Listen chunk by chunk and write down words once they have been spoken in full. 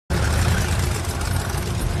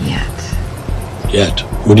Yet?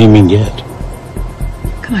 What do you mean yet?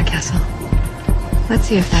 Come on, Castle. Let's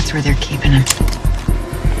see if that's where they're keeping him.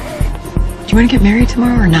 Do you want to get married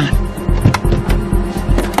tomorrow or not?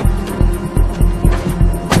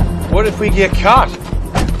 What if we get caught?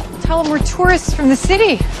 Tell them we're tourists from the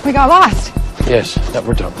city. We got lost. Yes, that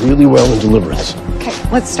worked out really well in Deliverance. Okay,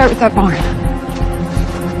 let's start with that barn.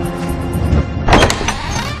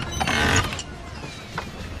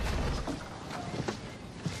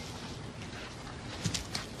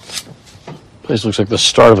 Place looks like the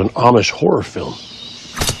start of an Amish horror film.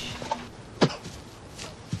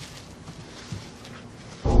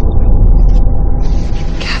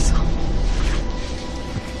 Castle.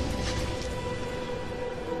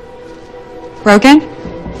 Rogan?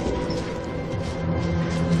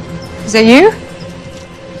 Is that you?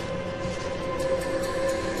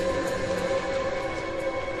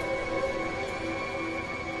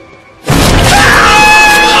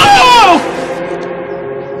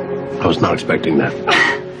 I was not expecting that.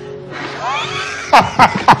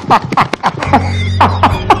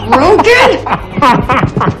 Rogan?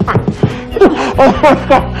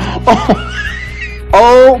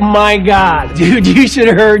 Oh my God, dude, you should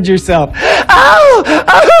have heard yourself.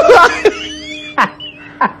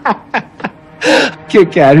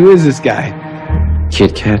 Kit Kat, who is this guy?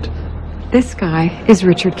 Kit Kat? This guy is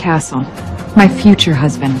Richard Castle, my future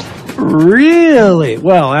husband. Really?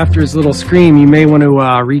 Well, after his little scream, you may want to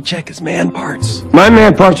recheck his man parts. My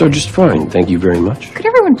man parts are just fine, thank you very much. Could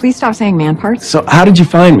everyone please stop saying man parts? So, how did you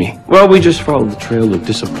find me? Well, we just followed the trail of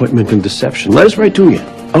disappointment and deception. Led us right to you.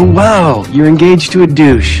 Oh, wow, you're engaged to a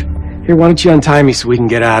douche. Here, why don't you untie me so we can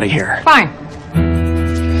get out of here? Fine.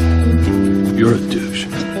 You're a douche.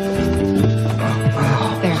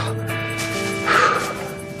 There.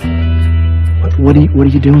 What are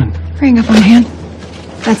you doing? Freeing up my hand.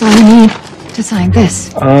 That's all I need to sign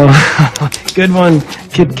this. Oh, good one,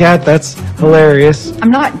 Kit Kat. That's hilarious.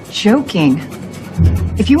 I'm not joking.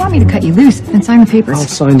 If you want me to cut you loose, then sign the papers. I'll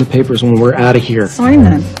sign the papers when we're out of here. Sign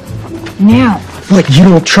them. Now. What, you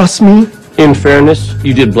don't trust me? In fairness,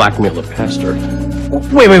 you did blackmail a pastor.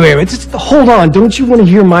 Wait. Just hold on. Don't you want to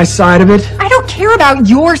hear my side of it? I don't care about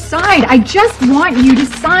your side. I just want you to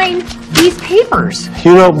sign these papers.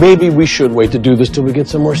 You know, maybe we should wait to do this till we get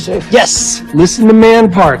somewhere safe. Yes. Listen to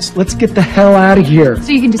man parts. Let's get the hell out of here.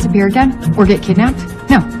 So you can disappear again? Or get kidnapped?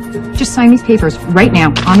 No. Just sign these papers right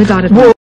now on the dotted line.